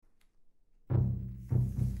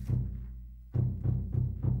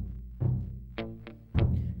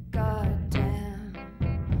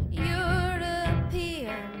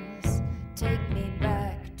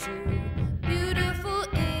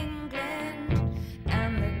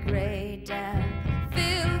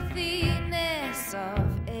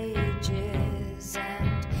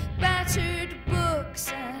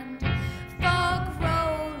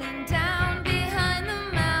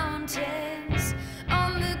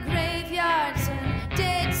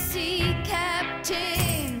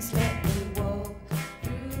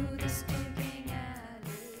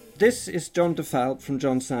This is John DeFalp from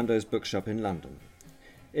John Sandoe's bookshop in London.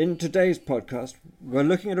 In today's podcast, we're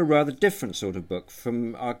looking at a rather different sort of book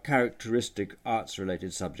from our characteristic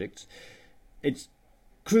arts-related subjects. It's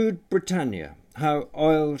Crude Britannia, How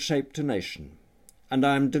Oil Shaped a Nation. And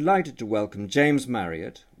I'm delighted to welcome James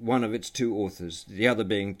Marriott, one of its two authors, the other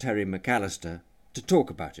being Terry McAllister, to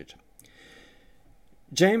talk about it.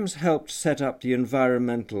 James helped set up the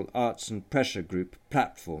Environmental Arts and Pressure Group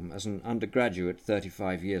platform as an undergraduate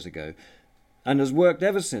 35 years ago, and has worked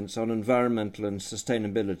ever since on environmental and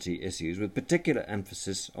sustainability issues with particular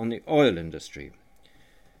emphasis on the oil industry.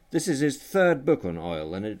 This is his third book on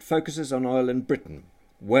oil, and it focuses on oil in Britain,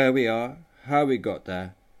 where we are, how we got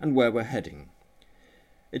there, and where we're heading.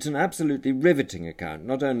 It's an absolutely riveting account,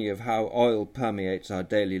 not only of how oil permeates our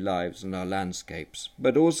daily lives and our landscapes,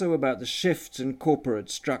 but also about the shifts in corporate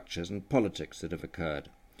structures and politics that have occurred.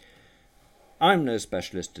 I'm no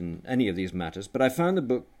specialist in any of these matters, but I found the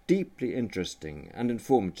book deeply interesting and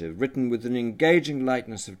informative, written with an engaging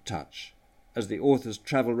lightness of touch, as the authors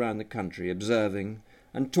travel round the country observing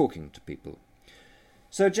and talking to people.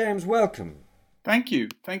 So, James, welcome. Thank you.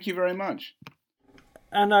 Thank you very much.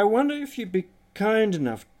 And I wonder if you'd be kind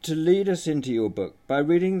enough to lead us into your book by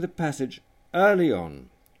reading the passage early on,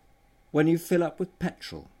 when you fill up with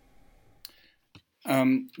petrol.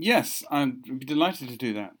 Yes, I'd be delighted to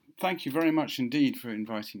do that. Thank you very much indeed for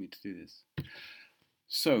inviting me to do this.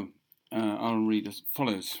 So, I'll read as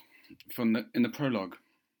follows in the prologue.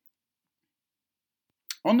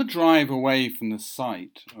 On the drive away from the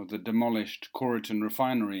site of the demolished Corriton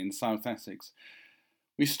refinery in South Essex,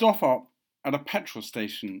 we stop up at a petrol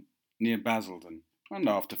station near Basildon, and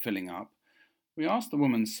after filling up, we ask the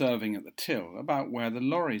woman serving at the till about where the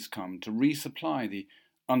lorries come to resupply the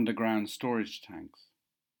underground storage tanks.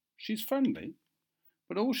 She's friendly,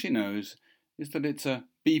 but all she knows is that it's a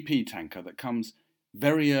BP tanker that comes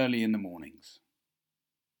very early in the mornings.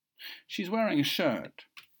 She's wearing a shirt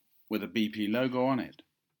with a BP logo on it,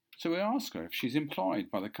 so we ask her if she's employed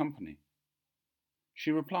by the company. She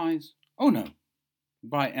replies, "Oh no,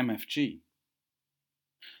 by MFG."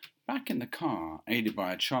 Back in the car, aided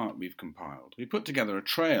by a chart we've compiled, we put together a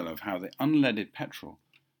trail of how the unleaded petrol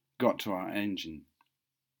got to our engine.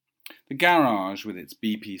 The garage with its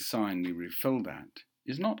BP sign we refilled at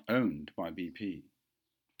is not owned by BP,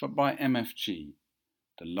 but by MFG,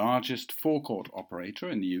 the largest forecourt operator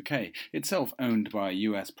in the UK, itself owned by a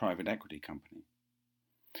US private equity company.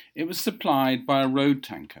 It was supplied by a road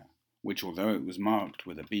tanker, which, although it was marked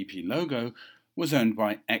with a BP logo, was owned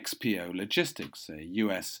by XPO Logistics, a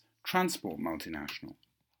US transport multinational.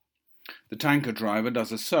 The tanker driver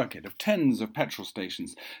does a circuit of tens of petrol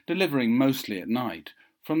stations, delivering mostly at night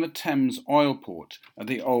from the Thames oil port at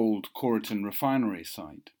the old Corriton refinery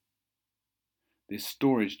site. This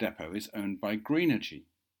storage depot is owned by Greenergy,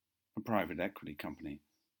 a private equity company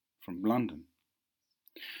from London.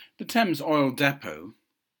 The Thames oil depot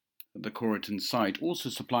at the Corriton site also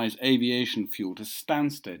supplies aviation fuel to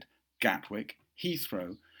Stansted, Gatwick,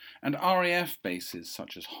 Heathrow, and RAF bases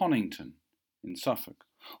such as Honington in Suffolk,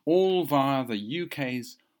 all via the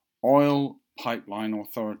UK's Oil Pipeline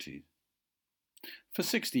Authority. For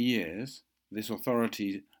 60 years, this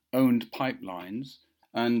authority owned pipelines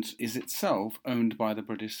and is itself owned by the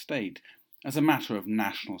British state as a matter of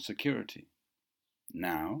national security.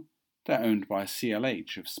 Now, they're owned by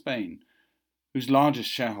CLH of Spain, whose largest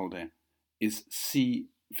shareholder is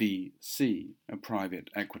CVC, a private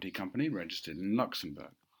equity company registered in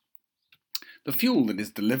Luxembourg. The fuel that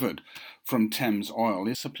is delivered from Thames Oil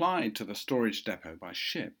is supplied to the storage depot by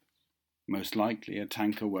ship, most likely a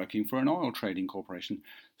tanker working for an oil trading corporation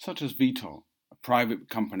such as Vitol, a private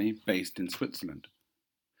company based in Switzerland.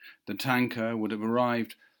 The tanker would have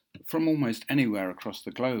arrived from almost anywhere across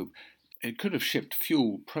the globe. It could have shipped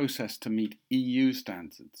fuel processed to meet EU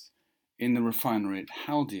standards in the refinery at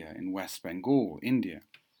Haldia in West Bengal, India.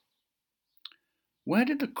 Where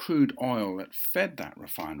did the crude oil that fed that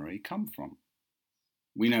refinery come from?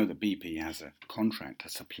 We know that BP has a contract to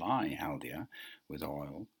supply Haldia with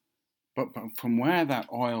oil, but from where that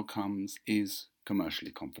oil comes is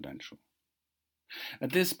commercially confidential.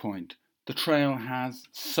 At this point, the trail has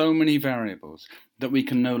so many variables that we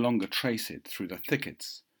can no longer trace it through the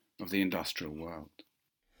thickets of the industrial world.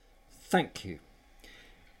 Thank you.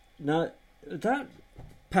 Now, that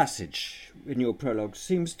passage in your prologue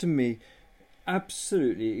seems to me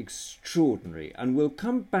absolutely extraordinary, and we'll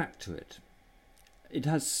come back to it. It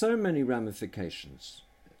has so many ramifications,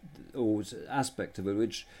 or aspects of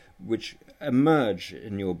it which emerge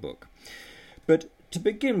in your book. But to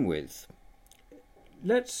begin with,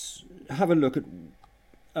 let's have a look at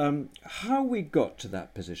how we got to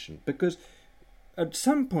that position, because at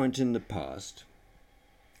some point in the past,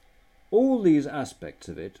 all these aspects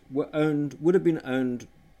of it would have been owned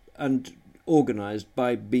and organised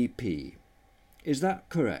by BP. Is that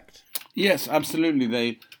correct? Yes, absolutely.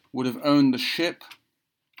 They would have owned the ship.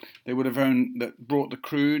 They would have brought the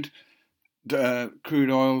crude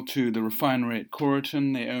oil to the refinery at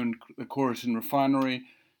Coryton. They owned the Coryton refinery.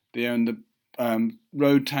 They owned the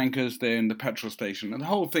road tankers. They owned the petrol station, and the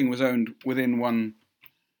whole thing was owned within one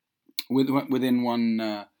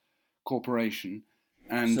corporation.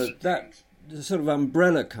 And so that sort of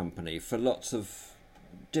umbrella company for lots of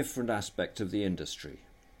different aspects of the industry.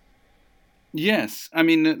 Yes, I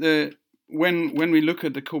mean when we look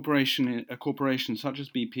at a corporation such as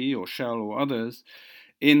BP or Shell or others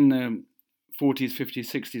in the 40s, 50s,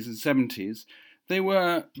 60s, and 70s, they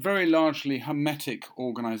were very largely hermetic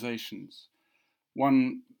organisations.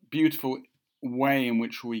 One beautiful way in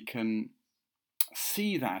which we can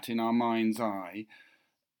see that in our mind's eye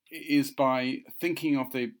is by thinking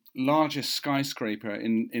of the largest skyscraper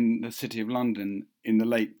in the city of London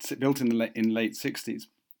built in the late 60s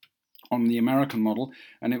on the American model,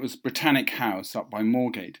 and it was Britannic House up by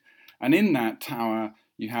Moorgate. And in that tower,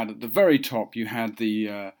 you had at the very top, you had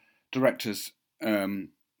the director's, the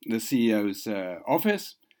CEO's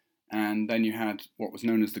office, and then you had what was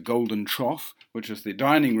known as the Golden Trough, which was the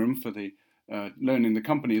dining room for the, known in the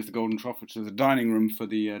company as the Golden Trough, which was the dining room for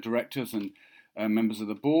the directors and members of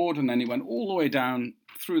the board. And then it went all the way down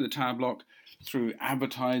through the tower block, through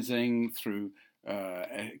advertising, through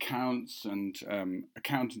accounts and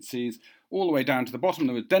accountancies, all the way down to the bottom.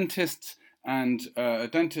 There were dentists and a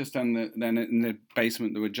dentist, and then in the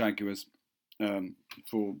basement there were Jaguars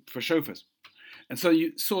for chauffeurs. And so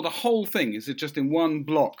you saw the whole thing is just in one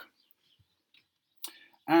block.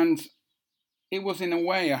 And it was in a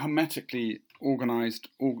way a hermetically organised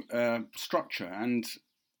structure. And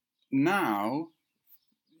now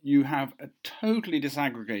you have a totally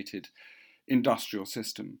disaggregated industrial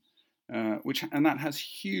system, and that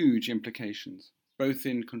has huge implications, both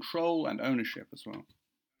in control and ownership as well.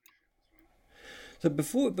 So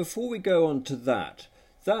before we go on to that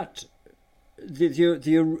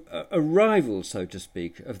the arrival, so to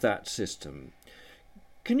speak, of that system,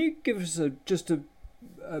 can you give us just a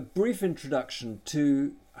brief introduction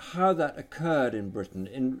to how that occurred in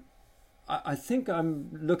Britain? I think I'm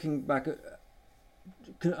looking back at,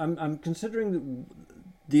 I'm considering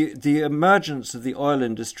the emergence of the oil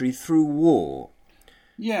industry through war.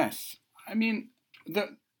 Yes, I mean,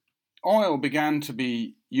 the oil began to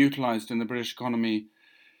be utilised in the British economy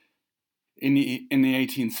in the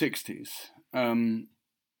 1860s,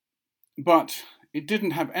 but it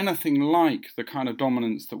didn't have anything like the kind of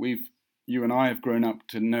dominance that you and I have grown up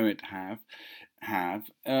to know it have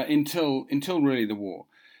until really the war.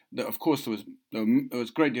 Of course, there was a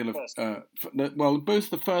great deal of both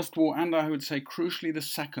the First War and, I would say, crucially, the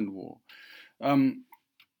Second War. I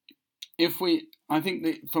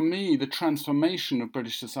think for me, the transformation of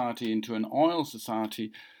British society into an oil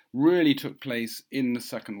society really took place in the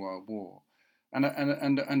Second World War, and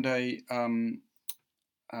a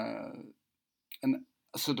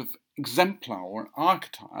sort of exemplar or an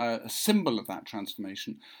archetype, a symbol of that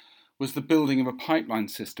transformation, was the building of a pipeline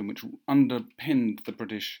system which underpinned the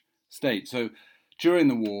British state. So during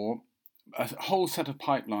the war, a whole set of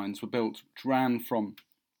pipelines were built which ran from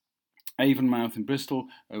Avonmouth in Bristol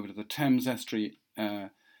over to the Thames estuary in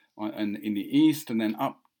the east, and then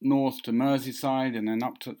up north to Merseyside, and then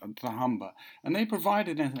up to the Humber. And they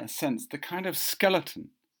provided, in a sense, the kind of skeleton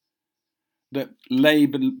that lay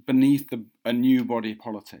beneath a new body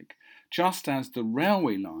politic, just as the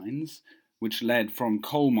railway lines, which led from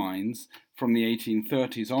coal mines from the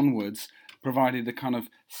 1830s onwards, provided the kind of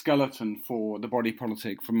skeleton for the body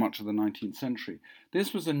politic for much of the 19th century.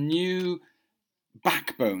 This was a new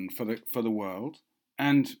backbone for the world, or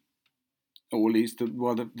at least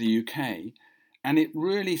the UK, and it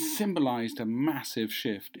really symbolised a massive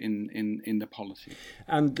shift in the polity.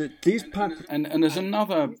 And these pipelines... And there's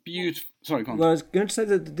another beautiful... Sorry, go on. Well, I was going to say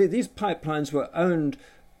that these pipelines were owned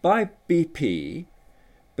by BP,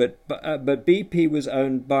 but BP was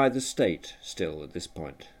owned by the state still at this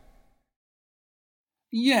point.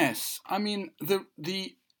 Yes, I mean the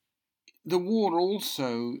war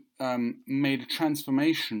also made a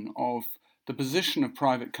transformation of the position of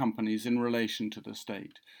private companies in relation to the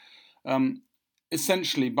state.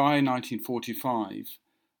 Essentially, by 1945,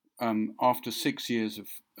 after 6 years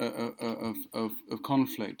of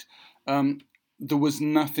conflict, there was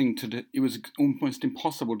nothing to. It was almost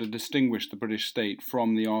impossible to distinguish the British state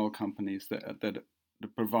from the oil companies that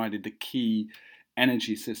provided the key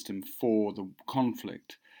energy system for the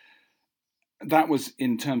conflict. that was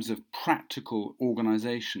in terms of practical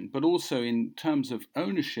organisation, but also in terms of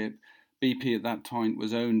ownership. BP at that time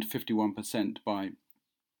was owned 51% by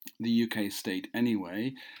the UK state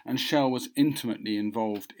anyway, and Shell was intimately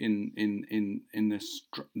involved in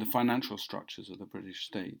the financial structures of the British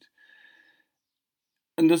state.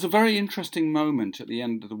 And there's a very interesting moment at the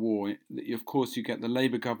end of the war. Of course, you get the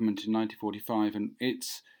Labour government in 1945 and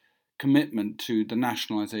its commitment to the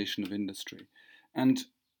nationalisation of industry. And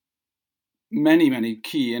many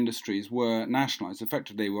key industries were nationalised.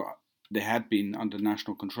 Effectively, they had been under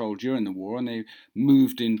national control during the war, and they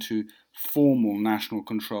moved into formal national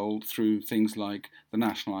control through things like the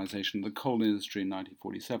nationalisation of the coal industry in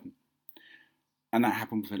 1947. And that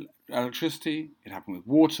happened with electricity, it happened with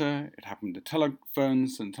water, it happened with the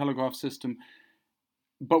telephones and telegraph system.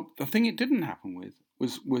 But the thing it didn't happen with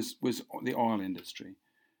was the oil industry.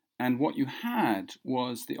 And what you had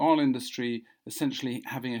was the oil industry essentially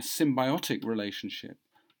having a symbiotic relationship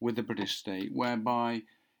with the British state, whereby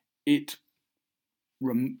it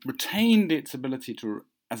retained its ability to,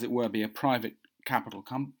 as it were, be a private capital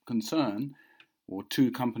concern, or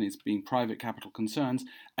two companies being private capital concerns,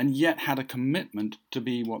 and yet had a commitment to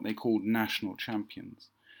be what they called national champions.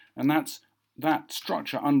 And that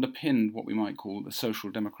structure underpinned what we might call the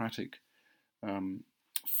social democratic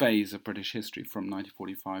phase of British history from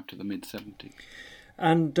 1945 to the mid-70s.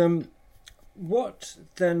 And what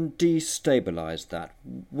then destabilised that?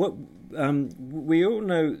 We all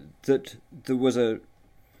know that there was a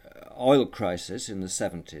oil crisis in the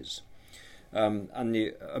 70s, and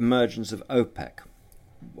the emergence of OPEC.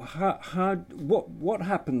 What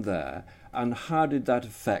happened there, and how did that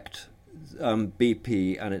affect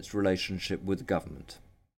BP and its relationship with the government?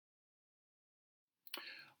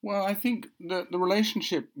 Well, I think the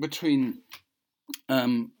relationship between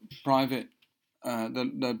private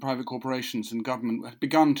corporations and government had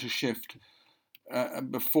begun to shift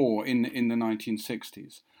before in the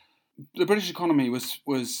 1960s. The British economy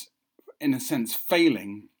was in a sense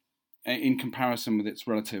failing in comparison with its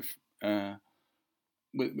relative, in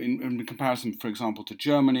comparison, for example, to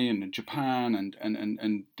Germany and Japan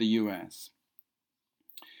and the US.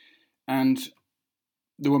 And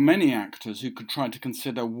there were many actors who could try to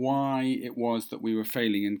consider why it was that we were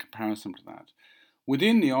failing in comparison to that.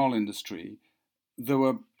 Within the oil industry, there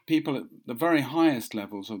were people at the very highest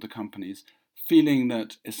levels of the companies feeling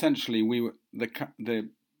that essentially the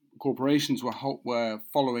corporations were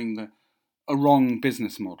following a wrong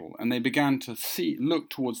business model, and they began to look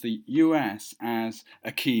towards the US as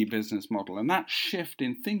a key business model. And that shift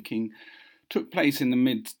in thinking took place in the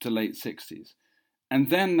mid to late 60s. And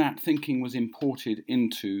then that thinking was imported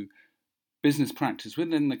into business practice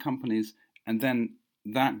within the companies, and then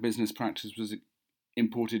that business practice was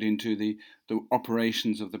imported into the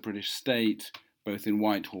operations of the British state, both in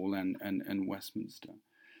Whitehall and Westminster.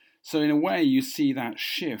 So in a way, you see that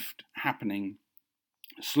shift happening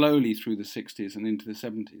slowly through the 60s and into the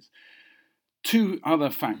 70s. Two other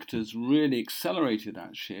factors really accelerated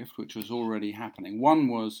that shift, which was already happening. One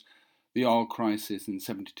was the oil crisis in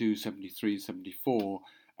 72, 73, 74,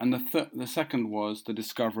 and the second was the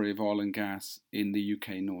discovery of oil and gas in the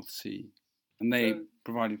UK North Sea. And they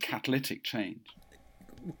provided catalytic change.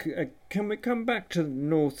 Can we come back to the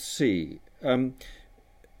North Sea? At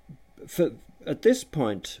this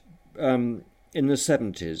point, in the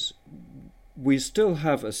 70s, we still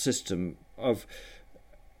have a system of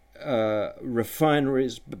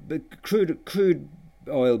refineries, crude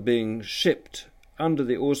oil being shipped under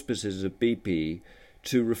the auspices of BP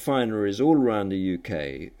to refineries all around the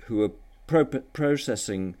UK who are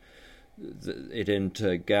processing it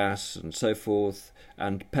into gas and so forth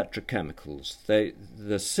and petrochemicals.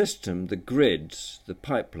 The system, the grids, the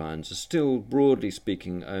pipelines are still broadly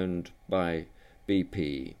speaking owned by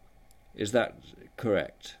BP. Is that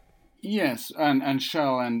correct? Yes, and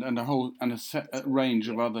Shell and a range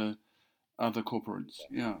of other corporates.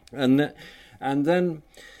 Yeah, and then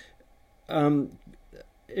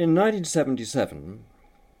in 1977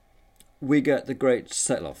 we get the great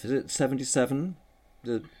sell-off. Is it 77?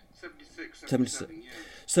 76. Yeah.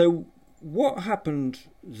 So what happened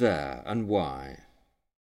there and why?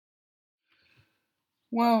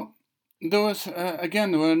 Well, there were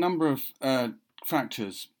a number of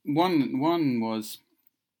factors. One was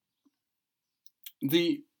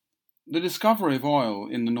the discovery of oil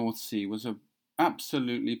in the North Sea was an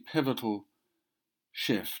absolutely pivotal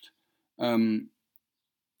shift.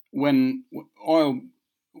 When oil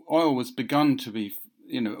was begun to be,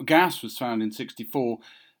 gas was found in 1964,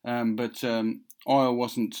 but oil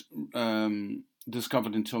wasn't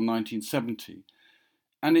discovered until 1970,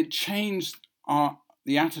 and it changed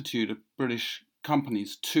the attitude of British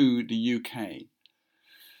companies to the UK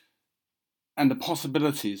and the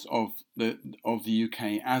possibilities of the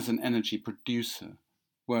UK as an energy producer,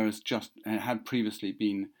 whereas just had previously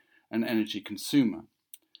been an energy consumer.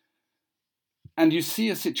 And you see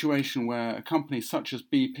a situation where a company such as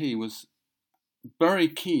BP was very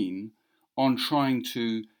keen on trying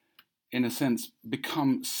to, in a sense,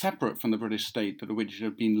 become separate from the British state that which it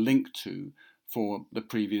had been linked to for the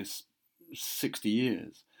previous 60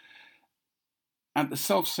 years. At the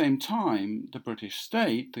self-same time, the British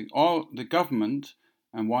state, the government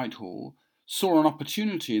and Whitehall saw an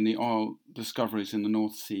opportunity in the oil discoveries in the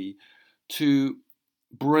North Sea to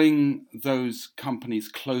bring those companies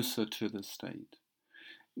closer to the state.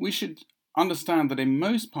 We should understand that in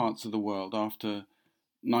most parts of the world after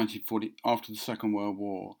 1940, after the Second World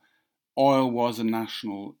War, oil was a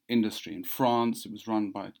national industry. In France, it was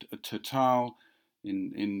run by Total.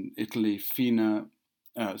 In Italy, in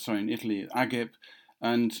Italy, Agip,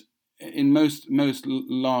 and in most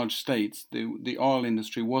large states, the oil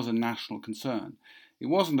industry was a national concern. It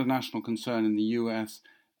wasn't a national concern in the US,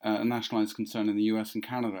 a nationalized concern in the US and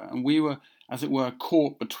Canada, and we were, as it were,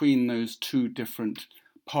 caught between those two different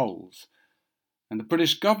poles. And the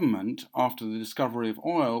British government, after the discovery of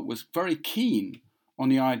oil, was very keen on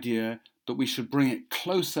the idea that we should bring it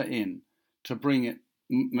closer in, to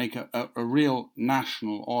make a real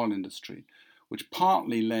national oil industry, which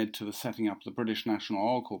partly led to the setting up of the British National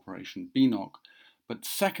Oil Corporation, BNOC, but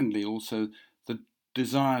secondly also the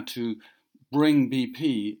desire to bring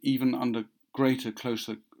BP even under closer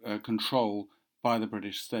control by the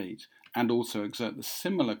British state, and also exert the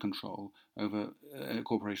similar control over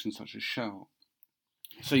corporations such as Shell.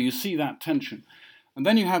 So you see that tension. And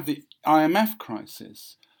then you have the IMF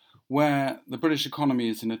crisis, where the British economy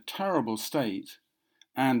is in a terrible state,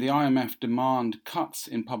 and the IMF demand cuts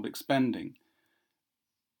in public spending.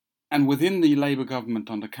 And within the Labour government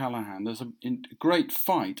under Callaghan, there's a great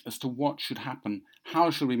fight as to what should happen. How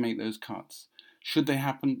should we make those cuts? Should they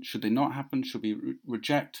happen? Should they not happen? Should we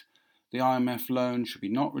reject the IMF loan? Should we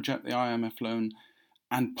not reject the IMF loan?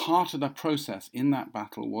 And part of the process in that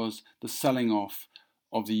battle was the selling off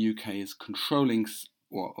of the UK's controlling,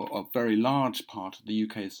 or a very large part of the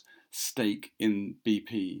UK's stake in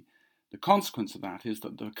BP. The consequence of that is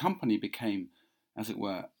that the company became, as it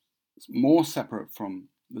were, more separate from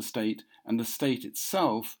the state, and the state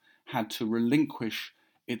itself had to relinquish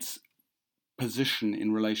its position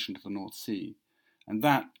in relation to the North Sea. And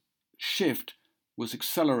that shift was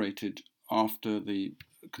accelerated after the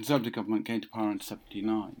Conservative government came to power in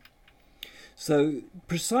 1979. So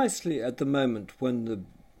precisely at the moment when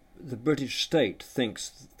the British state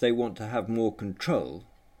thinks they want to have more control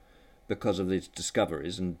because of these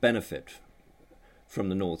discoveries and benefit from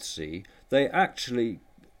the North Sea,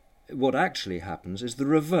 what actually happens is the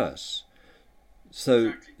reverse. So,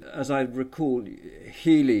 exactly. As I recall,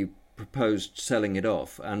 Healey proposed selling it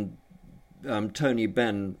off, and Tony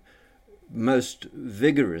Benn most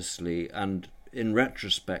vigorously and in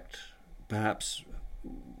retrospect perhaps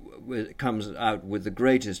comes out with the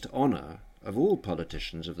greatest honour of all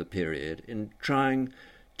politicians of the period in trying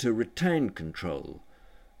to retain control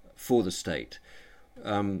for the state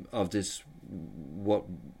of this, what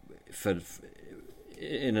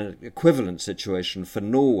in an equivalent situation for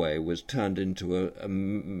Norway was turned into a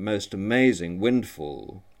most amazing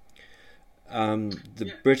windfall.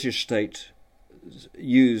 British state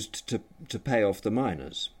used to pay off the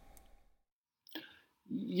miners.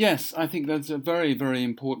 Yes, I think that's a very, very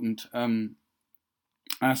important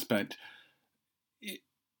aspect.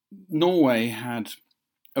 Norway had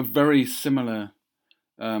a very similar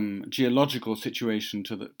geological situation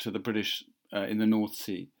to the British in the North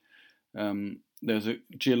Sea. There's a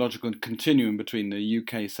geological continuum between the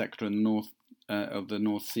UK sector and the north of the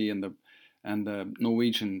North Sea and the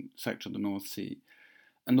Norwegian sector of the North Sea.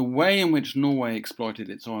 And the way in which Norway exploited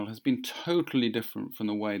its oil has been totally different from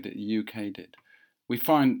the way that the UK did. We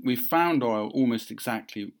found oil almost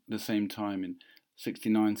exactly the same time in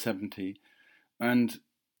 69, 70, and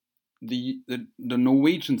the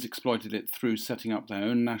Norwegians exploited it through setting up their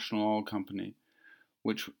own national oil company,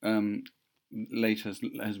 which later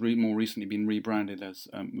has more recently been rebranded as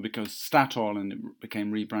because Statoil, and it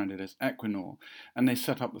became rebranded as Equinor, and they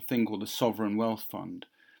set up the thing called the Sovereign Wealth Fund.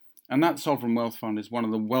 And that Sovereign Wealth Fund is one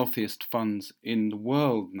of the wealthiest funds in the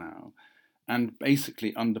world now, and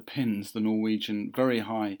basically underpins the Norwegian, very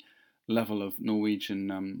high level of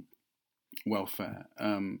Norwegian welfare.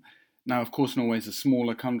 Now, of course, Norway is a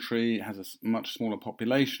smaller country, it has a much smaller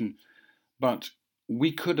population, but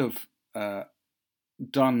we could have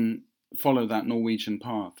follow that Norwegian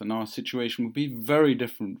path, and our situation would be very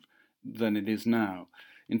different than it is now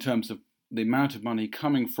in terms of the amount of money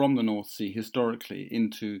coming from the North Sea historically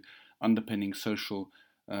into underpinning social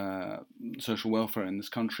welfare in this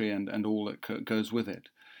country and all that goes with it.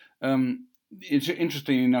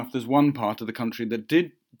 Interestingly enough, there's one part of the country that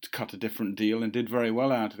did cut a different deal and did very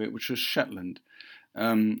well out of it, which was Shetland.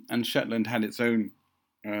 And Shetland had its own,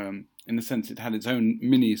 in a sense, it had its own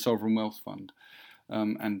mini sovereign wealth fund.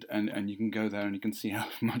 And you can go there and you can see how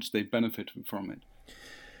much they benefited from it.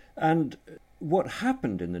 And what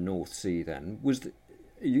happened in the North Sea then was that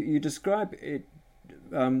you describe it,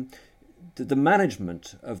 the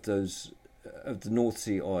management of the North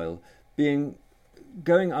Sea oil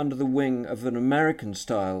going under the wing of an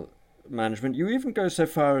American-style management. You even go so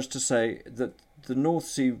far as to say that the North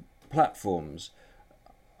Sea platforms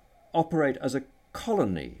operate as a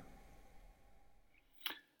colony.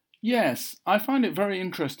 Yes, I find it very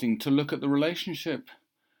interesting to look at the relationship.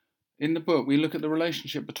 In the book, we look at the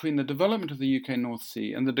relationship between the development of the UK North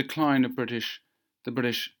Sea and the decline of the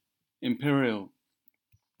British imperial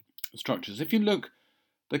structures. If you look,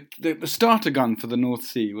 the starter gun for the North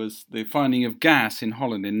Sea was the finding of gas in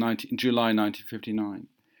Holland in July 1959.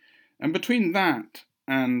 And between that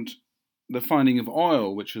and the finding of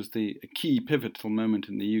oil, which was the key pivotal moment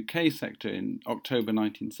in the UK sector in October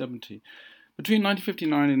 1970, between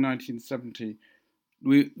 1959 and 1970,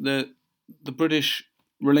 the British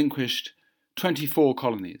relinquished 24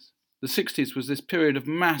 colonies. The 60s was this period of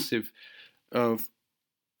massive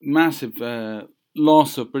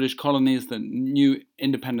loss of British colonies, the new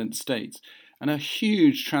independent states, and a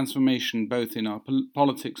huge transformation both in our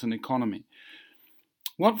politics and economy.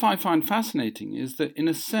 What I find fascinating is that, in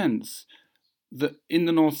a sense, that in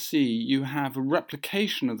the North Sea you have a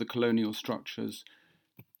replication of the colonial structures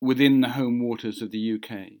within the home waters of the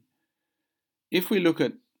UK. If we look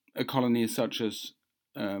at a colony such as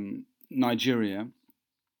Nigeria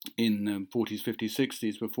in the 40s, 50s,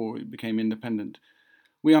 60s, before it became independent,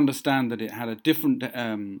 we understand that it had a different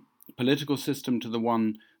political system to the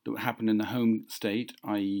one that happened in the home state,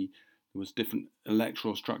 i.e. there was different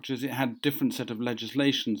electoral structures. It had different set of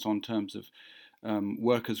legislations on terms of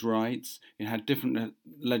workers' rights. It had different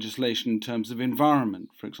legislation in terms of environment,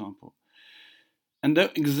 for example. And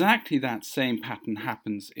exactly that same pattern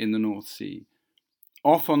happens in the North Sea.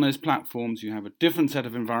 Off on those platforms, you have a different set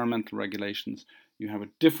of environmental regulations, you have a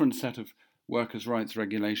different set of workers' rights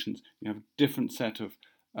regulations, you have a different set of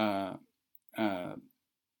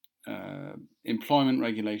employment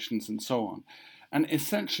regulations, and so on. And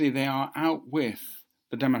essentially, they are out with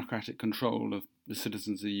the democratic control of the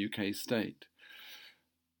citizens of the UK state.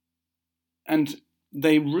 And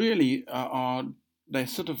they really they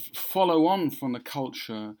sort of follow on from the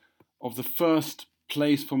culture of the first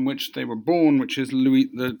place from which they were born, which is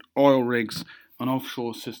the oil rigs and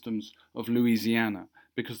offshore systems of Louisiana,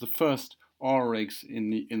 because the first oil rigs in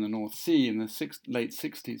the North Sea in the late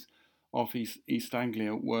 60s off East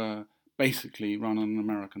Anglia were basically run on an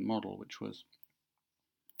American model, which was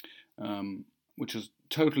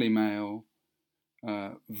totally male,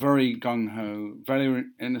 very gung-ho, very,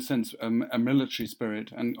 in a sense, a military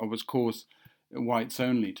spirit, and of course whites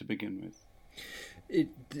only to begin with.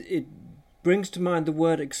 It brings to mind the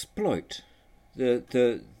word exploit.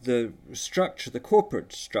 The structure, the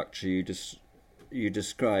corporate structure you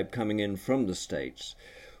describe coming in from the States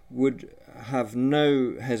would have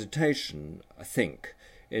no hesitation, I think,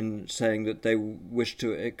 in saying that they wish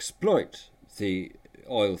to exploit the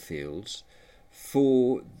oil fields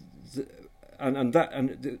for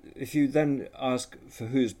if you then ask for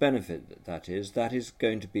whose benefit that is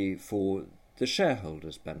going to be for the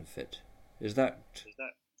shareholders' benefit. Is that?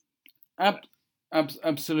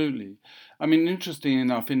 Absolutely. I mean, interesting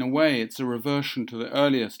enough, in a way, it's a reversion to the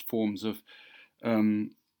earliest forms of the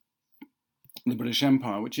British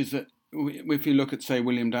Empire, which is that if you look at, say,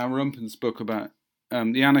 William Dalrymple's book about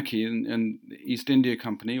the anarchy in the East India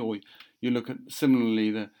Company, or you look at,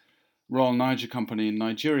 similarly, the Royal Niger Company in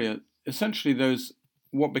Nigeria, essentially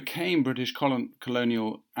what became British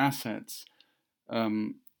colonial assets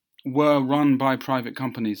were run by private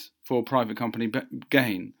companies for private company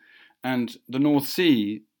gain. And the North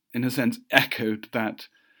Sea, in a sense, echoed that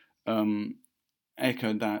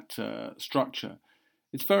structure.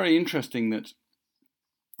 It's very interesting that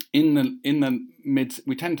in the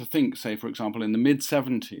we tend to think, say, for example, in the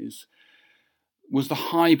mid-70s was the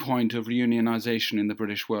high point of reunionisation in the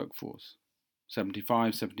British workforce.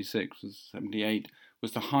 75, 76, 78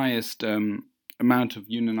 was the highest amount of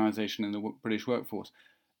unionisation in the British workforce.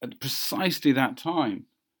 At precisely that time,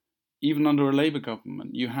 even under a Labour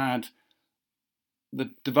government, you had the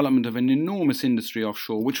development of an enormous industry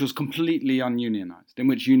offshore, which was completely ununionised, in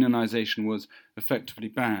which unionisation was effectively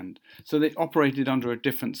banned. So they operated under a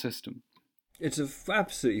different system. It's an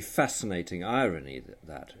absolutely fascinating irony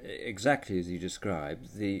that exactly as you described,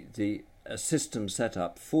 a system set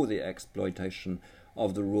up for the exploitation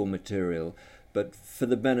of the raw material, but for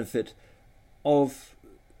the benefit of,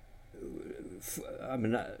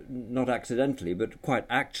 not accidentally, but quite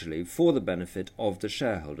actually, for the benefit of the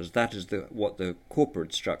shareholders. That is what the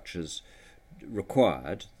corporate structures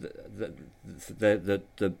required, that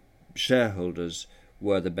the shareholders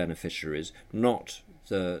were the beneficiaries, not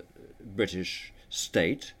the British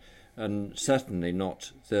state, and certainly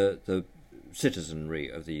not the citizenry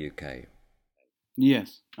of the UK.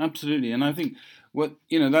 Yes, absolutely, and I think that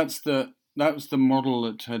was the model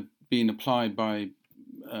that had been applied by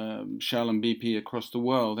Shell and BP across the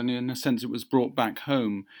world, and in a sense, it was brought back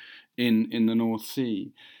home in the North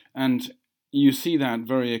Sea, and you see that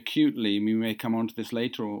very acutely. We may come on to this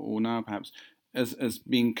later, or now perhaps, as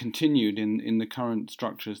being continued in the current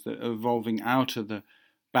structures that are evolving out of the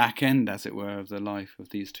back end, as it were, of the life of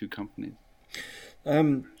these two companies.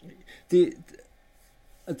 At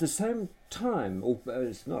the same time, or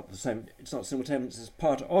it's not simultaneous, it's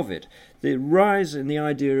part of it, the rise in the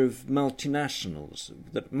idea of multinationals,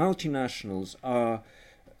 that multinationals are,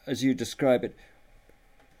 as you describe it,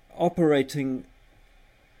 operating,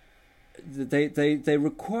 they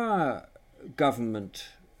require government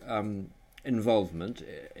involvement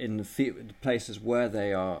in the places where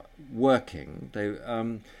they are working,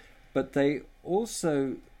 but they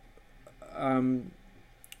also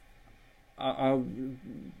are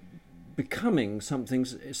becoming something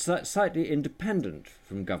slightly independent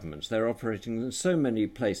from governments. They're operating in so many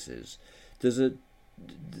places. There's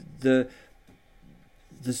the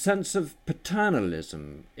sense of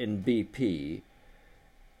paternalism in BP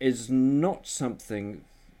is not something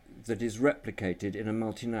that is replicated in a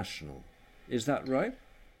multinational. Is that right?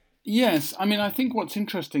 Yes. I mean, I think what's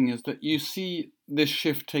interesting is that you see this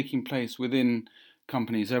shift taking place within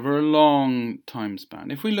companies over a long time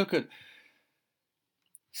span. If we look at,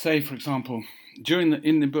 say, for example,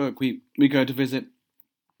 in the book, we go to visit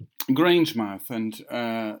Grangemouth, and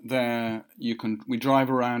there we drive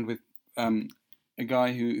around with a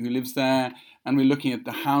guy who lives there, and we're looking at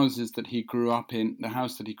the houses that he grew up in, the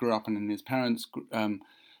house that he grew up in, and his parents,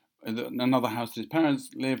 another house that his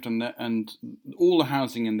parents lived, and all the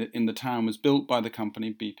housing in the town was built by the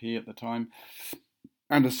company BP at the time,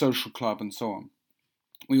 and a social club and so on.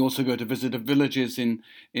 We also go to visit villages in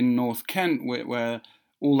North Kent where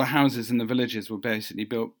all the houses in the villages were basically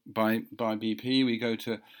built by BP. We go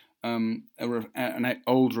to an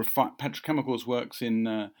old petrochemicals works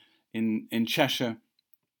in Cheshire,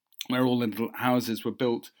 where all the little houses were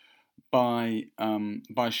built by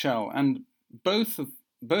Shell. And both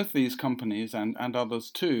these companies and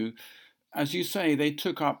others too, as you say, they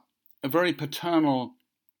took a very paternal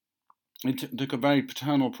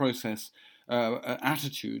process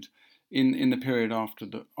attitude in the period after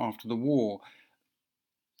the war.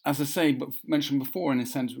 As I say, but mentioned before, in a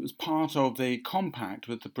sense, it was part of the compact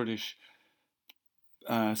with the British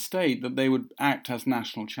state that they would act as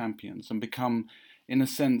national champions and become, in a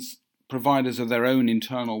sense, providers of their own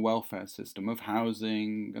internal welfare system of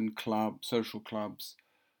housing and social clubs,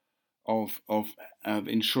 of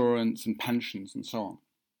insurance and pensions and so on.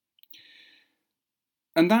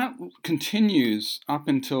 And that continues up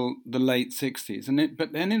until the late 60s.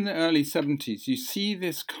 But then in the early 70s, you see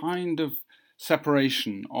this kind of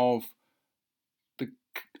separation of the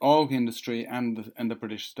oil industry and the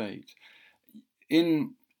British state.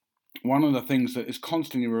 In one of the things that is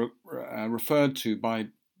constantly referred to by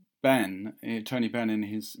Tony Benn, in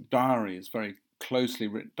his diaries, very closely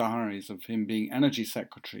written diaries of him being energy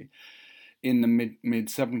secretary in the mid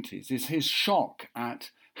 70s, is his shock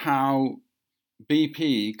at how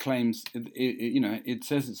BP claims it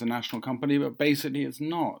says it's a national company, but basically it's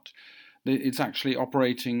not. It's actually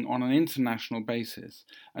operating on an international basis,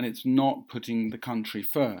 and it's not putting the country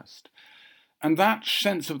first. And that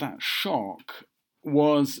sense of that shock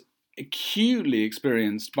was acutely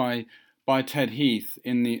experienced by Ted Heath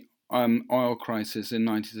in the oil crisis in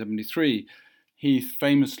 1973. Heath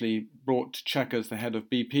famously brought to Chequers the head of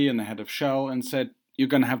BP and the head of Shell and said, "You're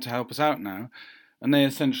going to have to help us out now." And they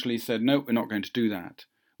essentially said, "No, we're not going to do that.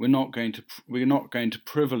 We're not going to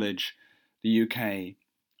privilege the UK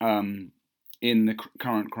in the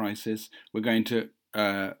current crisis. We're going to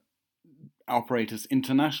operate as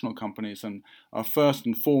international companies, and our first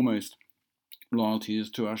and foremost loyalty is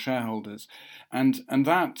to our shareholders." And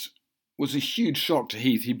that was a huge shock to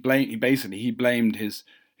Heath. He blamed his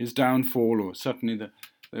downfall, or certainly the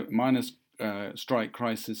miners' strike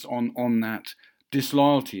crisis, on that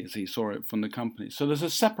disloyalty, as he saw it, from the company. So there's a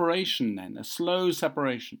separation then, a slow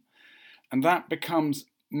separation. And that becomes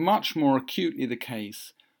much more acutely the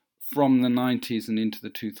case from the 90s and into the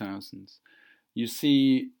 2000s. You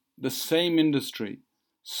see the same industry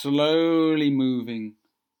slowly moving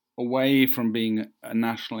away from being a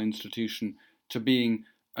national institution to being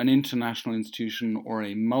an international institution or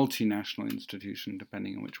a multinational institution,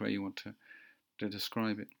 depending on which way you want to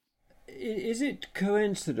describe it. Is it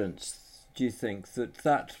coincidence, do you think,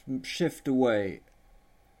 that shift away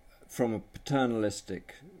from a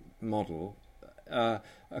paternalistic model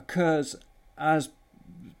occurs as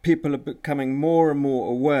people are becoming more and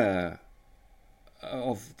more aware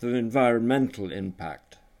of the environmental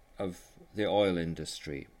impact of the oil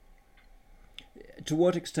industry? To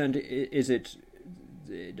what extent are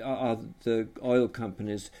the oil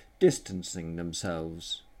companies distancing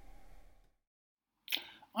themselves?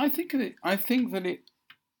 I think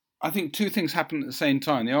two things happen at the same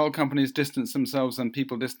time. The oil companies distance themselves, and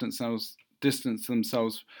people distance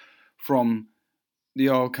themselves from the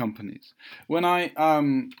oil companies. When I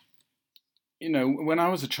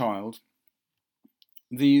was a child,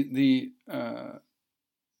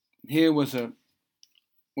 here was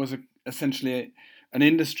essentially an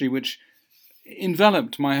industry which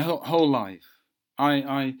enveloped my whole life.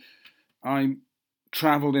 I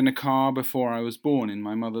travelled in a car before I was born in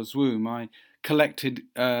my mother's womb. I collected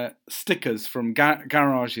stickers from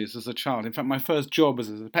garages as a child. In fact, my first job was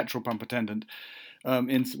as a petrol pump attendant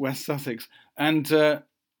in West Sussex. And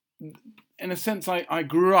in a sense, I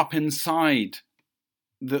grew up inside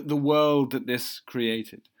the world that this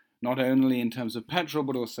created, not only in terms of petrol,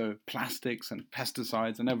 but also plastics and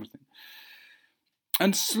pesticides and everything.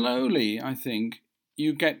 And slowly, I think,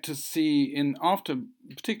 you get to see,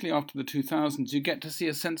 particularly after the 2000s, you get to see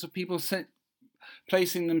a sense of people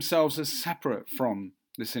placing themselves as separate from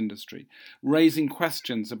this industry, raising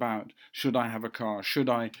questions about, should I have a car? Should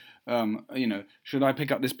I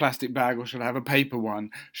pick up this plastic bag, or should I have a paper one?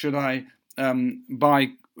 Should I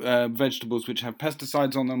buy vegetables which have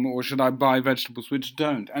pesticides on them, or should I buy vegetables which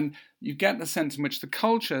don't? And you get the sense in which the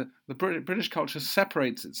British culture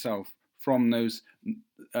separates itself from those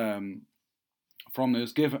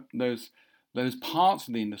parts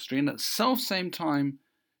of the industry, and at the same time,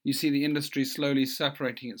 you see the industry slowly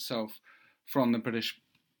separating itself from the British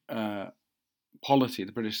polity,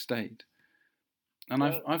 the British state. And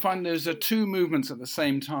I find those are two movements at the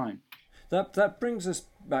same time. That brings us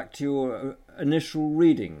back to your initial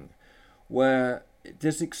reading, where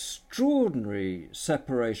this extraordinary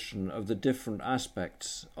separation of the different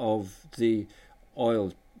aspects of the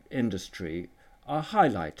oil industry are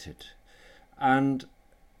highlighted, and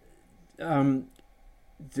the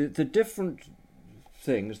different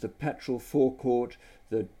things, the petrol forecourt,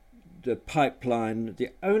 the pipeline, the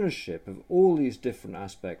ownership of all these different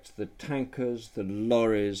aspects, the tankers, the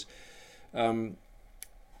lorries, the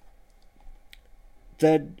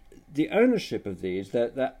ownership of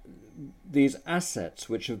these assets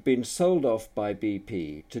which have been sold off by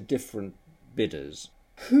BP to different bidders.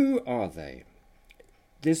 Who are they?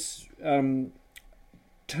 This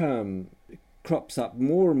term crops up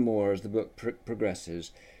more and more as the book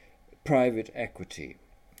progresses, private equity.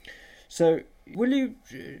 So will you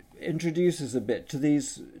introduce us a bit to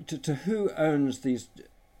these, to who owns these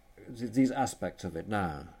aspects of it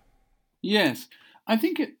now? Yes, I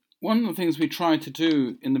think one of the things we try to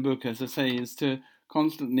do in the book, as I say, is to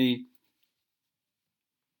constantly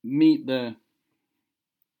meet the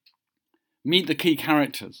key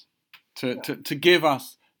characters, to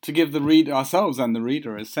give the reader, ourselves and the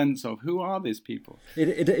reader, a sense of who are these people.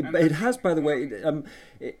 It has, by the way,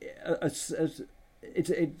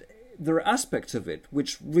 there are aspects of it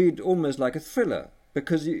which read almost like a thriller,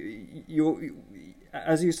 because you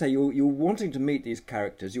as you say, you're wanting to meet these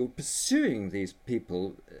characters, you're pursuing these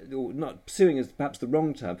people, or not pursuing is perhaps the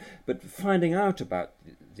wrong term, but finding out about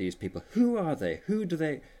these people. Who are they? Who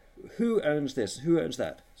owns this? Who owns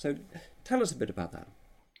that? So tell us a bit about that.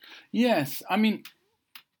 Yes, I mean,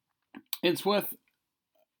 it's worth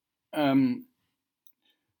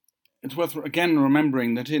again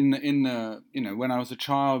remembering that in when I was a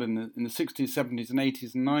child in the 60s, 70s, and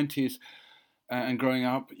 80s and 90s, and growing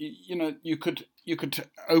up, you could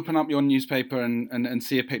open up your newspaper and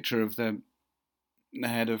see a picture of the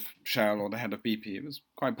head of Shell or the head of BP. It was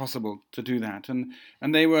quite possible to do that, and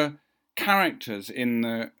they were characters in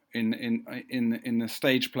the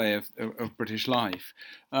stage play of British life,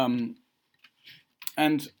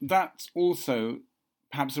 and that's also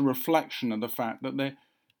perhaps a reflection of the fact that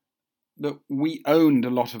we owned a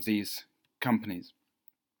lot of these companies,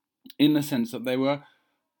 in the sense that they were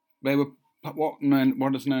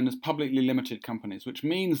what is known as publicly limited companies, which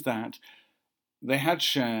means that they had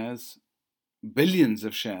shares billions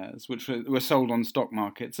of shares, which were sold on stock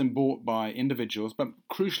markets and bought by individuals, but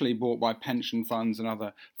crucially bought by pension funds and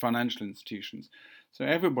other financial institutions. So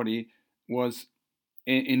everybody was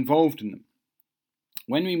involved in them.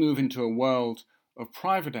 When we move into a world of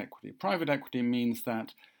private equity means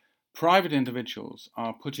that private individuals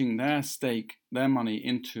are putting their stake, their money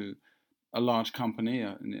into a large company,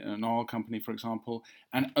 an oil company, for example,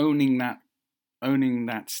 and owning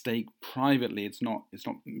that stake privately. It's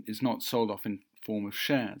not sold off in form of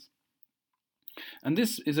shares. And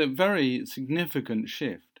this is a very significant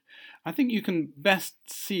shift. I think you can best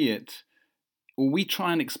see it, or we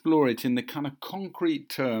try and explore it in the kind of concrete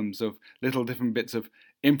terms of little different bits of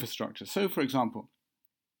infrastructure. So, for example,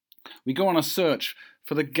 we go on a search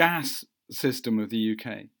for the gas system of the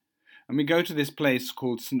UK, and we go to this place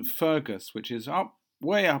called St Fergus, which is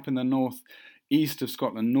way up in the north east of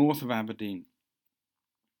Scotland, north of Aberdeen,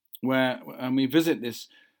 and we visit this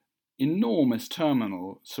enormous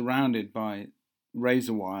terminal surrounded by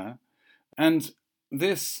razor wire, and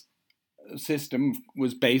this system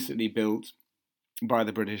was basically built by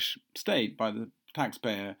the British state, by the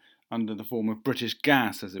taxpayer, under the form of British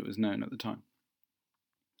Gas, as it was known at the time.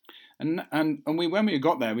 And when we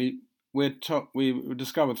got there, we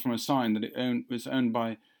discovered from a sign that it was owned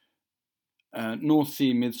by North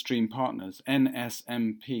Sea Midstream Partners,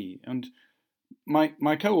 NSMP. And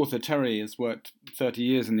my co-author Terry has worked 30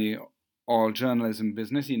 years in the oil journalism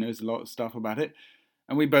business. He knows a lot of stuff about it.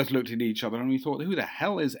 And we both looked at each other and we thought, who the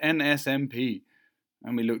hell is NSMP?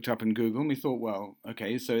 And we looked up in Google and we thought, well,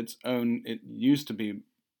 okay, so it used to be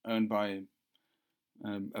owned by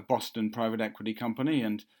a Boston private equity company,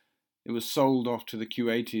 and it was sold off to the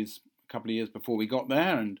Kuwaitis a couple of years before we got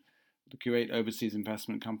there, and the Kuwait Overseas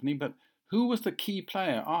Investment Company. But who was the key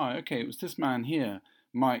player? Okay, it was this man here,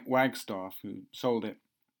 Mike Wagstaff, who sold it.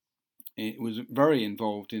 It was very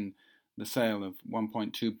involved in the sale of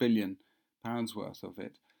 £1.2 billion worth of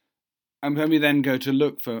it. And when we then go to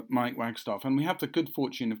look for Mike Wagstaff, and we have the good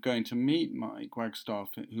fortune of going to meet Mike Wagstaff,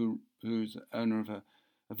 who's owner of a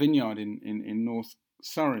vineyard in North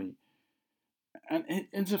Surrey. And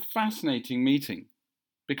it's a fascinating meeting,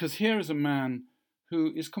 because here is a man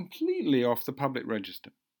who is completely off the public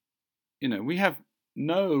register. We have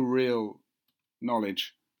no real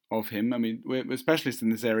knowledge of him. I mean, we're specialists in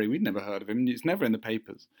this area. We'd never heard of him. He's never in the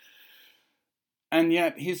papers. And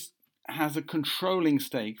yet has a controlling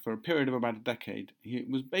stake for a period of about a decade. He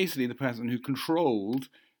was basically the person who controlled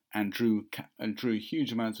and drew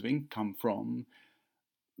huge amounts of income from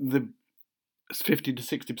the 50 to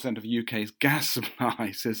 60% of UK's gas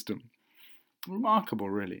supply system. Remarkable,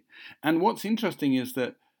 really. And what's interesting is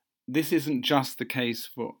that this isn't just the case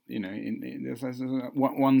for,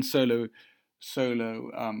 one solo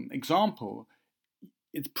example.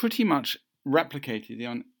 It's pretty much replicated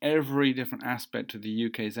on every different aspect of the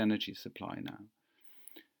UK's energy supply now.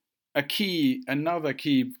 Another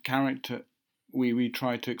key character we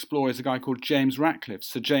try to explore is a guy called James Ratcliffe,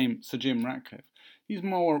 Sir Jim Ratcliffe. He's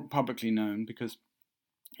more publicly known because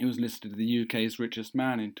he was listed as the UK's richest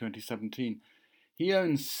man in 2017. He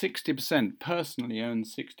owns 60%, personally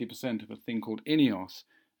owns 60% of a thing called INEOS.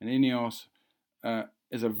 And INEOS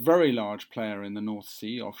is a very large player in the North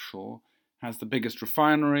Sea offshore, has the biggest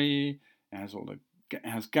refinery, it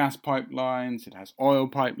has gas pipelines, it has oil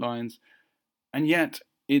pipelines, and yet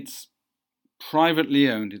it's privately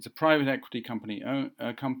owned. It's a private equity company.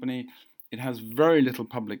 It has very little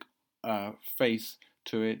public face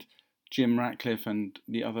to it. Jim Ratcliffe and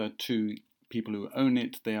the other two people who own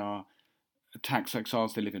it, they are tax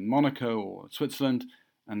exiles. They live in Monaco or Switzerland,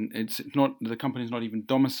 and the company's not even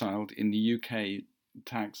domiciled in the UK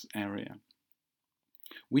tax area.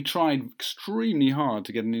 We tried extremely hard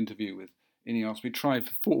to get an interview with INEOS. We tried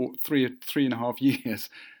for three and a half years,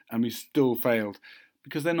 and we still failed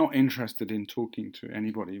because they're not interested in talking to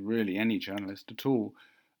anybody, really, any journalist at all.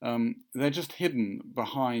 They're just hidden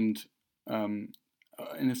behind, in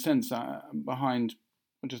a sense, behind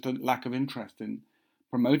just a lack of interest in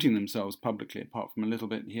promoting themselves publicly, apart from a little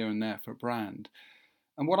bit here and there for brand.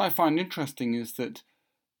 And what I find interesting is that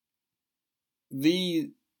the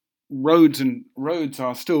roads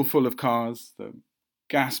are still full of cars. The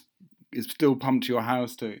gas is still pumped to your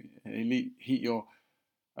house to heat your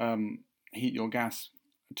gas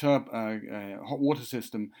hot water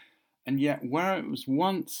system. And yet, where it was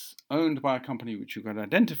once owned by a company which you could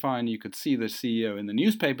identify and you could see the CEO in the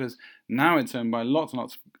newspapers, now it's owned by lots and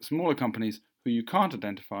lots of smaller companies who you can't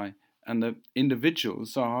identify, and the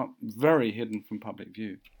individuals are very hidden from public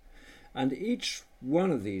view. And each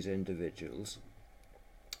one of these individuals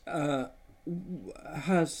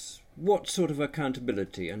has what sort of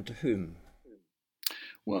accountability, and to whom?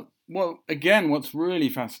 Well, Well, again, what's really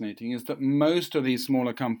fascinating is that most of these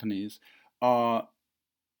smaller companies are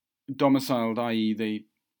domiciled, i.e. they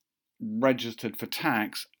registered for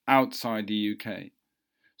tax outside the UK.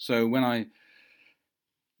 So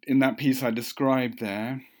in that piece I described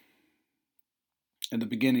there, at the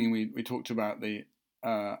beginning we talked about the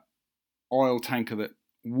oil tanker that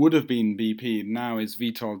would have been BP, now is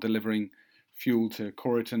Vitol delivering fuel to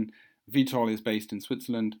Corriton. Vitol is based in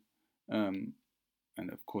Switzerland, and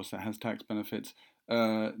of course that has tax benefits.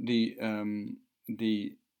 The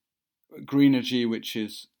Greenergy, which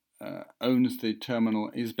owns the terminal,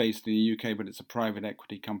 is based in the UK, but it's a private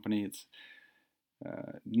equity company. It's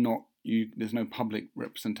there's no public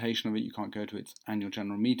representation of it. You can't go to its annual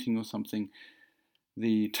general meeting or something.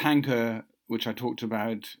 The tanker, which I talked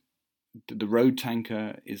about, the road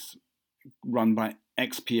tanker, is run by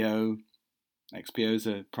XPO. XPO is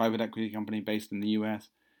a private equity company based in the US.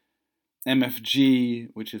 MFG,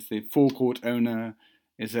 which is the forecourt owner,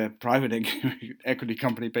 is a private equity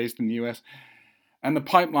company based in the US. And the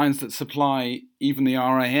pipelines that supply even the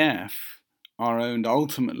RAF are owned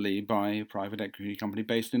ultimately by a private equity company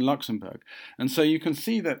based in Luxembourg. And so you can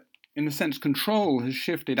see that, in a sense, control has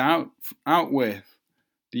shifted out with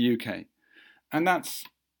the UK. And that's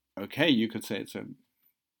okay. You could say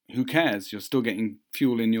who cares? You're still getting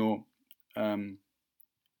fuel in your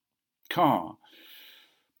car.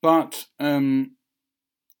 But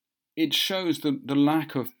it shows the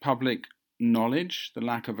lack of public knowledge, the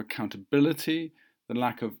lack of accountability, the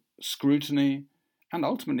lack of scrutiny, and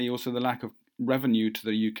ultimately also the lack of revenue to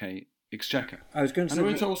the UK exchequer. I was going to say,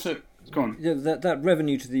 it's also go on. Yeah, that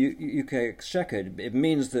revenue to the UK exchequer, it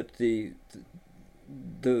means that the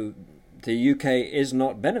UK is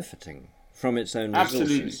not benefiting from its own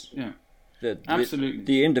resources. Absolutely, yeah. Absolutely.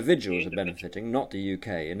 The individuals are benefiting, not the UK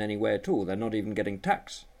in any way at all. They're not even getting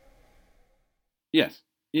tax.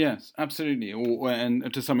 Yes, absolutely.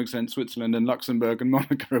 And to some extent, Switzerland and Luxembourg and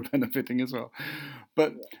Monaco are benefiting as well.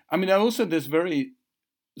 But, I mean, also there's very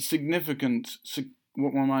significant,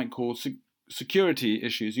 what one might call security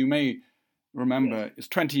issues. You may remember, it's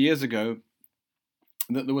 20 years ago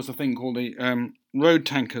that there was a thing called the road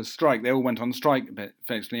tankers strike. They all went on strike,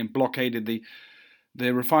 effectively, and blockaded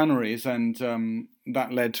the refineries, and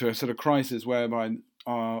that led to a sort of crisis whereby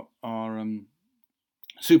our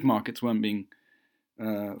supermarkets weren't being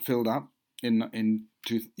filled up in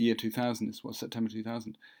year 2000. This was September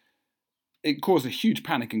 2000. It caused a huge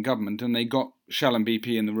panic in government, and they got Shell and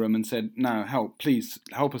BP in the room and said, "Now, please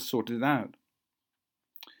help us sort it out."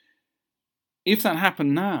 If that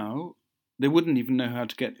happened now, they wouldn't even know how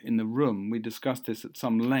to get in the room. We discussed this at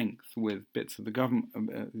some length with bits of the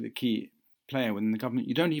government, the key player within the government.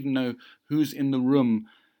 You don't even know who's in the room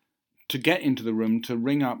to get into the room, to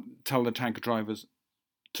ring up, tell the tanker drivers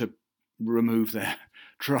to remove their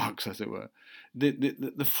trucks, as it were.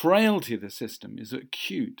 The frailty of the system is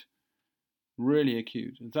acute, really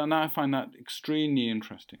acute. And I find that extremely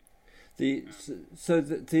interesting. The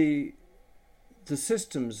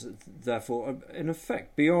systems, therefore, are in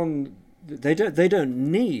effect beyond. They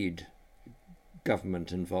don't need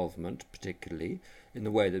government involvement, particularly in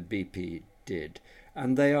the way that BP did,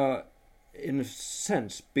 and they are, in a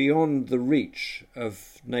sense, beyond the reach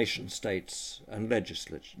of nation states and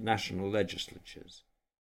national legislatures.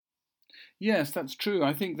 Yes, that's true.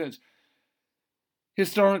 I think that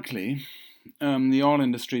historically, the oil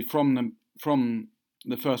industry from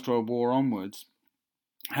the First World War onwards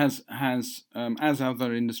has as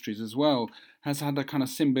other industries as well, has had a kind of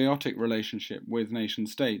symbiotic relationship with nation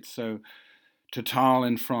states. So Total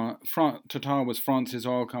in Total was France's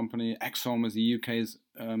oil company, Exxon was the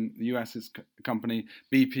US's company,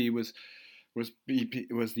 BP was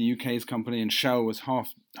the UK's company, and Shell was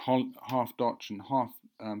half Dutch and half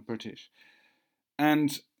British.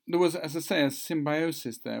 And there was, as I say, a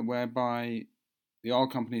symbiosis there whereby the oil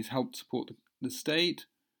companies helped support the state.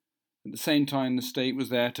 At the same time, the state was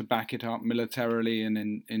there to back it up militarily and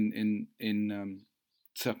in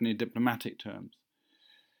certainly diplomatic terms.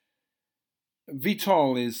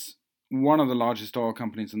 Vitol is one of the largest oil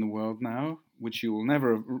companies in the world now, which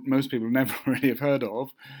most people never really have heard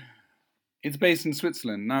of. It's based in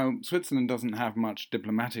Switzerland. Now, Switzerland doesn't have much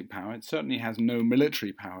diplomatic power. It certainly has no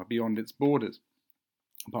military power beyond its borders,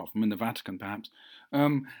 apart from in the Vatican, perhaps.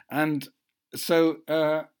 And so,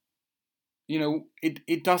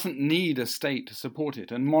 it doesn't need a state to support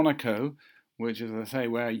it. And Monaco, which is, as I say,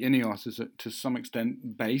 where INEOS is to some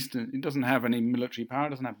extent based, it doesn't have any military power,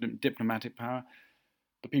 it doesn't have diplomatic power.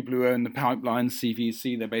 The people who own the pipelines,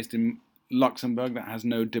 CVC, they're based in Luxembourg. That has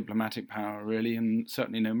no diplomatic power, really, and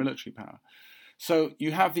certainly no military power. So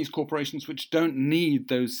you have these corporations which don't need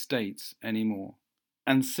those states anymore.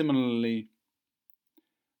 and similarly,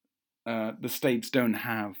 the states don't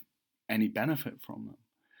have any benefit from them.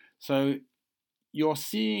 So you're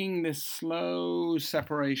seeing this slow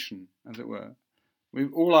separation, as it were.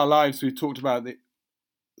 All our lives we've talked about the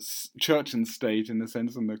church and state in the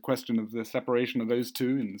sense, and the question of the separation of those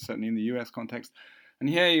two, and certainly in the US context. And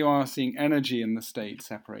here you are seeing energy and the state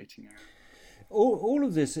separating out. All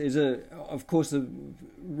of this is, of course, a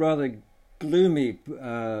rather gloomy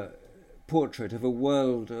portrait of a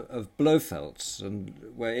world of Blofelds, and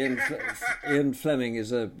where Ian Fleming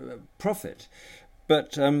is a prophet.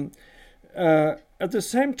 But at the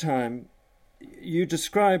same time, you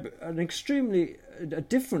describe a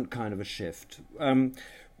different kind of a shift,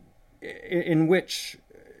 in which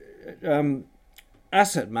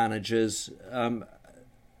asset managers,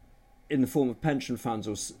 in the form of pension funds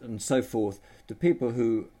and so forth, the people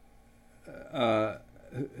who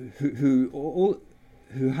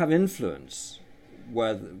have influence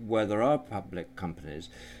where there are public companies,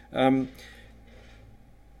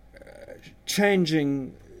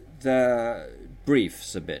 changing their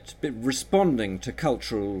briefs a bit, responding to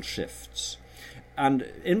cultural shifts, and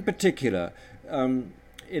in particular,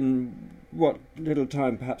 in what little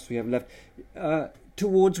time perhaps we have left,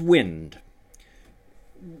 towards wind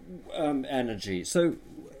energy. So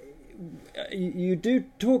you do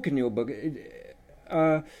talk in your book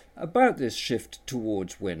about this shift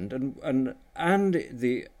towards wind and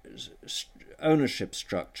the ownership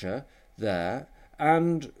structure there,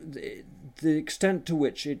 and the extent to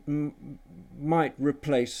which it might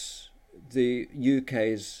replace the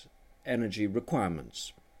UK's energy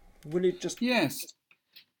requirements. Will it just... Yes.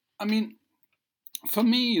 I mean, for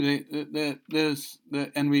me, there's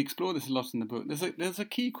and we explore this a lot in the book. There's a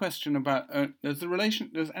key question about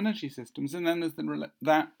there's energy systems, and then there's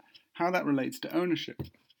how that relates to ownership,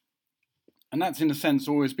 and that's in a sense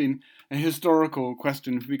always been a historical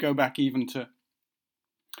question. If we go back even to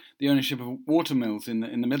the ownership of water mills in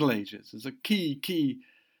the Middle Ages, there's a key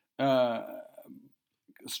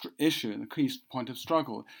issue, the key point of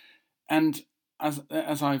struggle, and as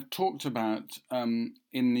I've talked about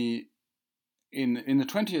in the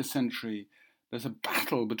 20th century, there's a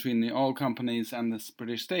battle between the oil companies and the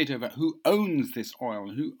British state over who owns this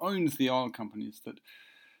oil, who owns the oil companies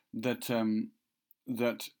that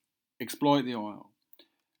exploit the oil.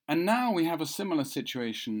 And now we have a similar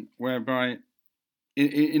situation whereby,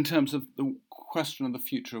 in terms of the question of the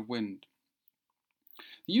future of wind,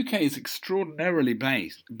 the UK is extraordinarily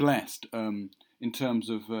blessed in terms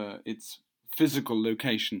of its physical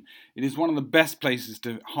location. It is one of the best places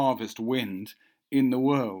to harvest wind in the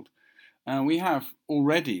world. We have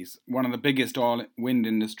already one of the biggest wind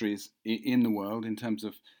industries in the world in terms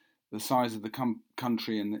of the size of the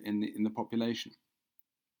country and in the population.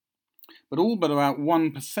 But all but about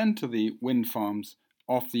 1% of the wind farms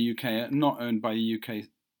off the UK are not owned by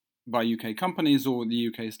UK companies or the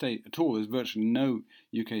UK state at all. There's virtually no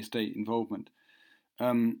UK state involvement.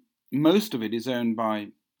 Most of it is owned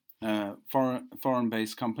by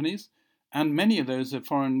foreign-based companies, and many of those are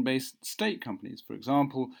foreign-based state companies. For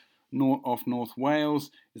example, off North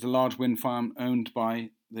Wales is a large wind farm owned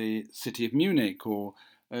by the city of Munich, or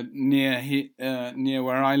near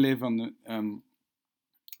where I live on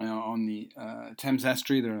the Thames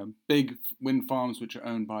Estuary, there are big wind farms which are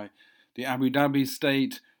owned by the Abu Dhabi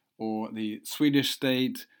state, or the Swedish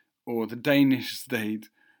state, or the Danish state,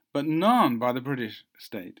 but none by the British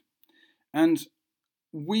state. And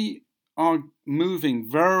we are moving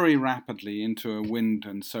very rapidly into a wind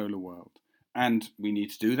and solar world, and we need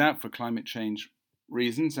to do that for climate change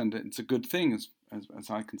reasons, and it's a good thing as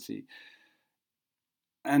I can see.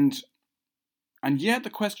 And yet the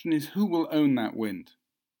question is, who will own that wind?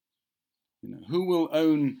 Who will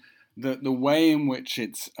own the way in which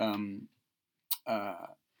it's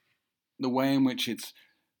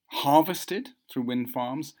harvested through wind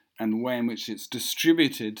farms, and the way in which it's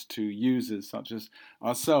distributed to users such as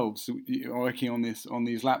ourselves working on these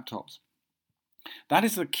laptops? That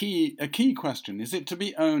is a key question. Is it to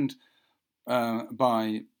be owned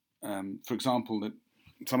by, for example, that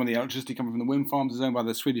some of the electricity coming from the wind farms is owned by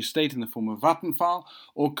the Swedish state in the form of Vattenfall,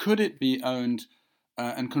 or could it be owned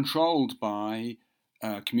and controlled by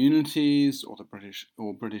communities, or the British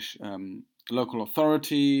local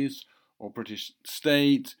authorities, or British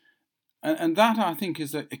state? And that, I think,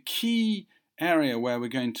 is a key area where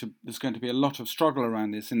there's going to be a lot of struggle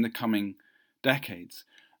around this in the coming decades.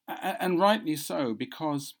 And rightly so,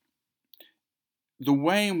 because the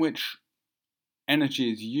way in which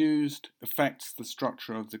energy is used affects the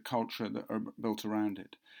structure of the culture that are built around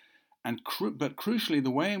it. But crucially,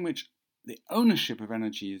 the way in which the ownership of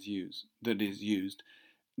energy is used,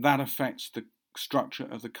 that affects structure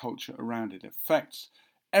of the culture around it. It affects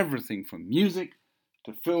everything from music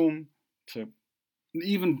to film to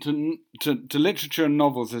even to literature and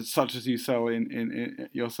novels, such as you sell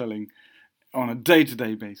you're selling on a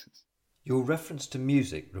day-to-day basis. Your reference to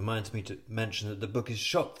music reminds me to mention that the book is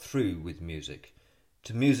shot through with music,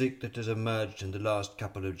 to music that has emerged in the last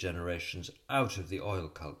couple of generations out of the oil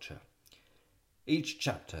culture. Each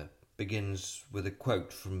chapter begins with a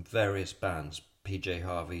quote from various bands, PJ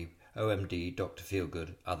Harvey, OMD, Dr.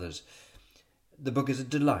 Feelgood, others. The book is a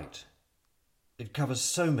delight. It covers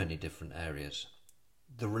so many different areas.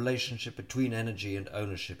 The relationship between energy and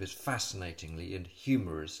ownership is fascinatingly and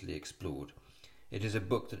humorously explored. It is a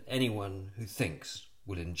book that anyone who thinks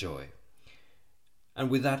will enjoy. And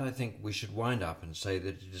with that, I think we should wind up and say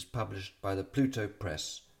that it is published by the Pluto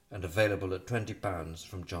Press and available at £20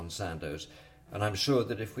 from John Sandoz. And I'm sure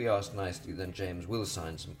that if we ask nicely, then James will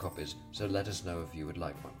sign some copies, so let us know if you would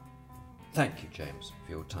like one. Thank you, James,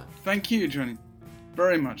 for your time. Thank you, Johnny.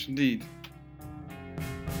 Very much indeed.